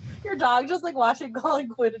and your dog just like watching Colin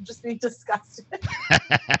Quinn and just being disgusted.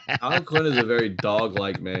 Colin Quinn is a very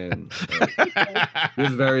dog-like man.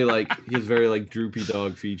 Like, he has very droopy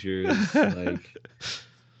dog features. Like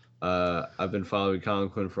I've been following Colin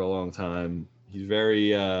Quinn for a long time. He's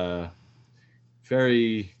very,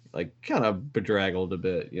 very like kind of bedraggled a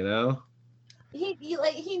bit, you know.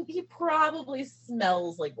 He probably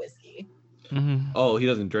smells like whiskey. Mm-hmm. Oh, he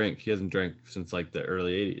doesn't drink. He hasn't drank since like the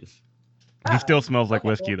early '80s. He still smells like Okay.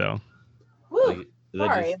 whiskey, though. Woo, Like, is that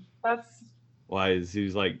sorry, just- that's why is he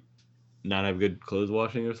like not have good clothes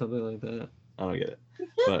washing or something like that? I don't get it.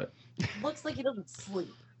 But looks like he doesn't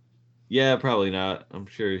sleep. yeah, probably not. I'm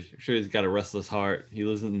sure he's got a restless heart. He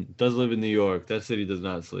does live in New York. That city does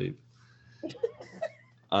not sleep.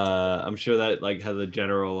 I'm sure that like has a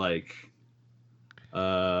general like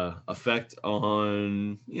effect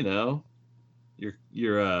on, you know,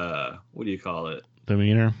 your what do you call it?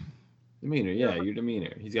 Demeanor. Demeanor, yeah, your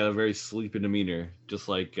demeanor. He's got a very sleepy demeanor, just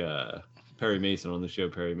like Perry Mason on the show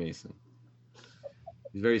Perry Mason.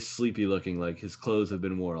 He's very sleepy looking, like his clothes have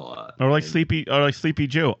been worn a lot. Or like And- Sleepy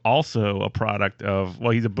Joe, also a product of,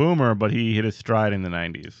 well, he's a boomer, but he hit his stride in the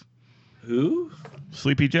 90s. Who?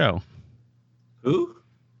 Sleepy Joe. Who?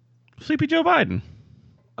 Sleepy Joe Biden.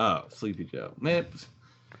 Oh, Sleepy Joe. Man,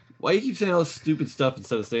 why you keep saying all this stupid stuff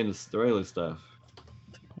instead of saying the regular stuff?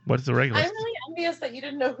 What's the regular? I'm really envious that you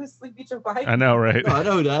didn't know who Sleepy Joe Biden. I know, right? No, I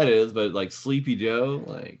know who that is, but like Sleepy Joe,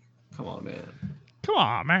 like, come on, man. Come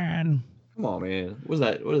on, man. Come on, man. What is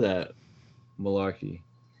that? Malarkey.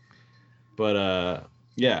 But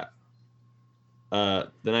yeah. The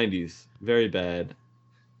 90s, very bad.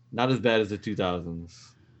 Not as bad as the 2000s.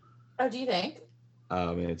 Oh, do you think?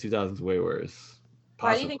 Oh man, 2000s way worse.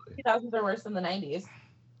 Why do you Possibly. think 2000s are worse than the 90s?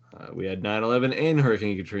 We had 9/11 and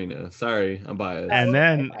Hurricane Katrina. Sorry, I'm biased. And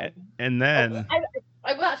then, Okay. and then,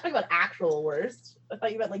 I'm not talking about actual worst. I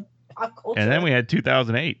thought you meant like pop culture. and then we had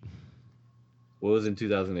 2008. What was in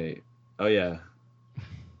 2008? Oh yeah.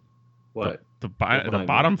 What? The behind me.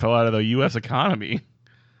 bottom fell out of the U.S. economy.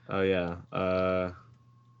 Oh yeah.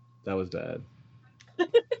 That was bad.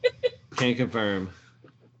 Can't confirm.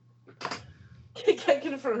 Can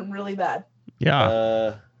confirm really bad.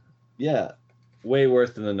 Yeah. Yeah. Way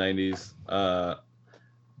worse than the 90s.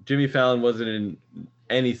 Jimmy Fallon wasn't in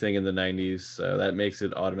anything in the 90s, so that makes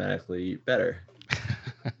it automatically better.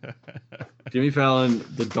 Jimmy Fallon,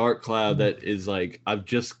 the dark cloud that is like I've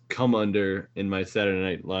just come under in my Saturday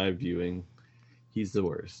Night Live viewing. He's the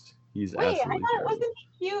worst. He's Wait, I absolutely thought terrible. wasn't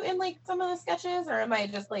he cute in like some of the sketches, or am I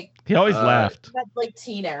just like He always Uh, laughed. that's like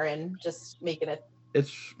teen Aaron just making it?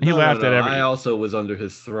 He laughed at every- I also was under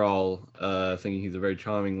his thrall, thinking he's a very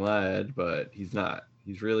charming lad, but he's not.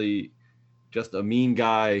 He's really just a mean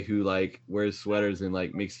guy who like wears sweaters and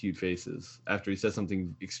like makes cute faces after he says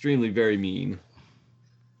something extremely very mean.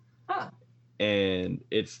 Huh. And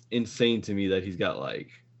it's insane to me that he's got like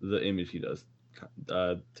the image he does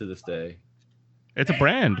to this day. It's a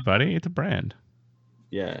brand, buddy. It's a brand.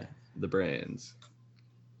 Yeah, the brands.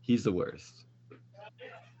 He's the worst.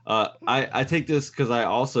 I take this because I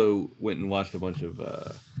also went and watched a bunch of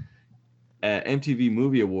MTV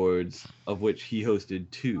Movie Awards, of which he hosted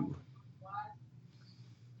 2,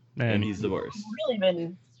 and Man, he's the worst. Really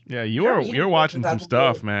been yeah, Sure, you're watching some that's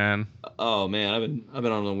stuff, weird. man. Oh man, I've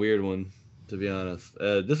been on a weird one, to be honest.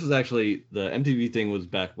 This was actually the MTV thing was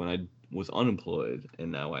back when I was unemployed,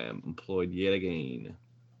 and now I am employed yet again.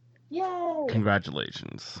 yay.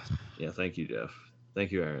 Congratulations. Yeah, thank you, Jeff.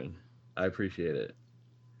 Thank you, Aaron. I appreciate it.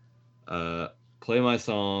 Play my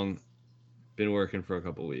song. Been working for a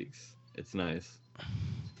couple weeks. It's nice.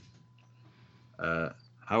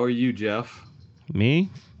 How are you, Jeff? Me?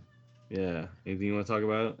 Yeah. Anything you want to talk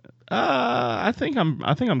about? I think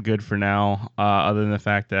I'm good for now. Other than the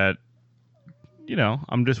fact that, you know,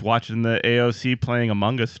 I'm just watching the AOC playing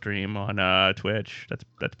Among Us stream on Twitch.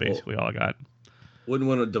 That's basically all I got. Wouldn't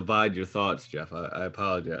want to divide your thoughts, Jeff. I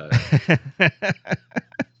apologize.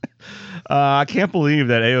 I can't believe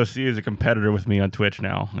that AOC is a competitor with me on Twitch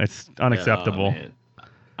now. It's unacceptable. Yeah, oh, man.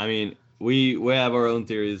 I mean, we have our own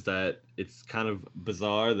theories that it's kind of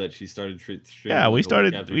bizarre that she started streaming. Yeah, we like a week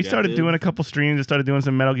started after we Jeff started did. doing a couple streams. I started doing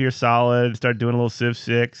some Metal Gear Solid. Started doing a little Civ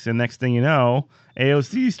 6, and next thing you know,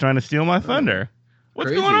 AOC's trying to steal my thunder. What's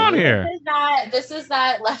Crazy, going on right? here? This is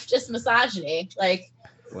that leftist misogyny. Like,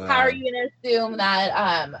 Wow. how are you gonna assume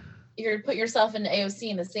that you're gonna put yourself into AOC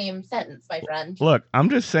in the same sentence, my friend? Look, I'm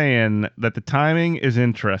just saying that the timing is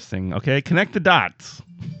interesting. Okay, connect the dots.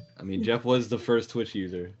 I mean, Jeff was the first Twitch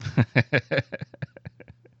user.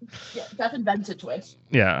 Yeah, Jeff invented Twitch.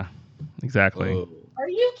 Yeah, exactly. Oh. Are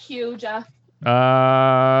you Q, Jeff? If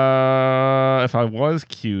I was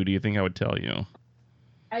Q, do you think I would tell you?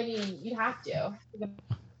 I mean, you have to.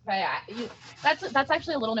 That's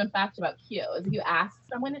actually a little known fact about Q. Is if you ask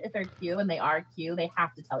someone if they're Q and they are Q, they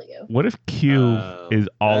have to tell you. What if Q is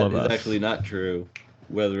all of That us? is actually not true.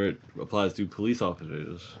 whether it applies to police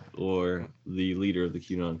officers or the leader of the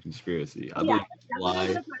QAnon conspiracy. I Yeah, believe it definitely lie.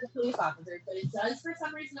 doesn't apply to police officers, but it does for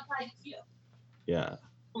some reason apply to you. Yeah,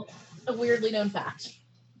 A weirdly known fact.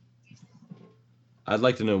 I'd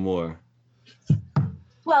like to know more.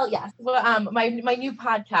 Well, yes. Well, my new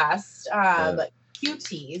podcast,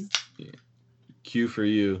 QTs. Q for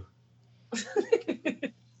you.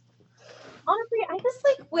 Honestly, I just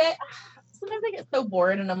like quit. Sometimes I get so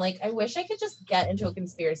bored, and I'm like, I wish I could just get into a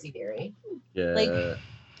conspiracy theory. Yeah. Like,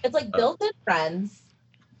 it's like built-in friends.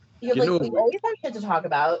 You have, You like, know- we always have shit to talk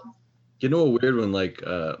about. You know a weird one? Like,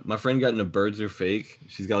 my friend got into Birds Are Fake.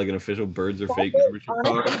 She's got like an official Birds Are Fake membership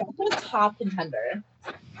Honestly, card. that's a top contender.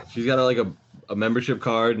 She's got like a membership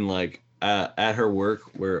card, and like at her work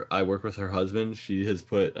where I work with her husband, she has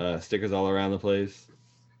put stickers all around the place,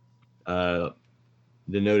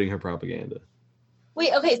 denoting her propaganda.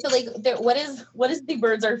 Wait, okay, so like, what is the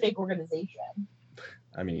Birds Are Fake organization?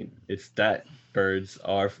 I mean, it's that birds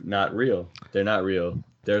are not real. They're not real.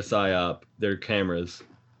 They're psyop. They're cameras.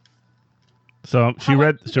 So she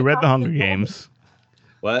read the Hunger Games.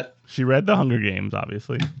 What? She read the Hunger Games,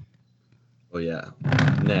 obviously. Oh yeah,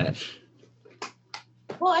 Natch.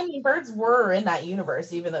 Well, I mean, birds were in that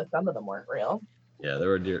universe, even though some of them weren't real. Yeah, they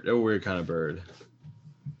were a weird kind of bird.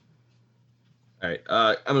 All right,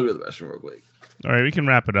 I'm gonna go to the restroom real quick. All right, we can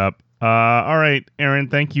wrap it up. All right, Aaron,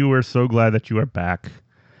 thank you. We're so glad that you are back.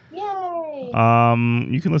 Yay!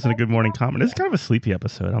 You can listen to Good Morning Comrade. This is kind of a sleepy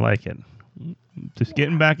episode. I like it. Just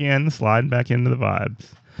getting back in, sliding back into the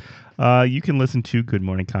vibes. You can listen to Good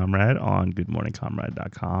Morning Comrade on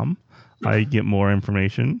goodmorningcomrade.com. I get more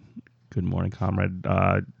information. Good Morning Comrade,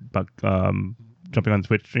 about jumping on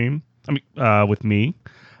Twitch stream. With me,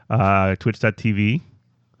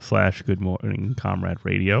 twitch.tv/Good Morning Comrade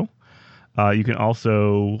Radio. You can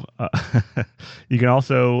also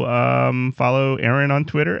follow Aaron on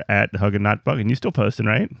Twitter at @HugAndNotBug. And you still posting,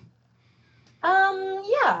 right?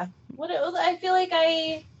 Yeah. I feel like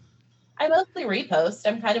I mostly repost.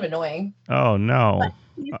 I'm kind of annoying. Oh no.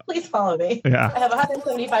 Please follow me. Yeah. I have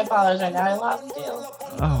 175 followers right now. I lost 2.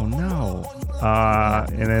 Oh no.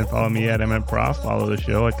 And then follow me at MMProf. Follow the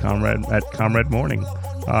show at Comrade Morning.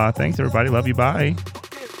 Thanks everybody. Love you. Bye.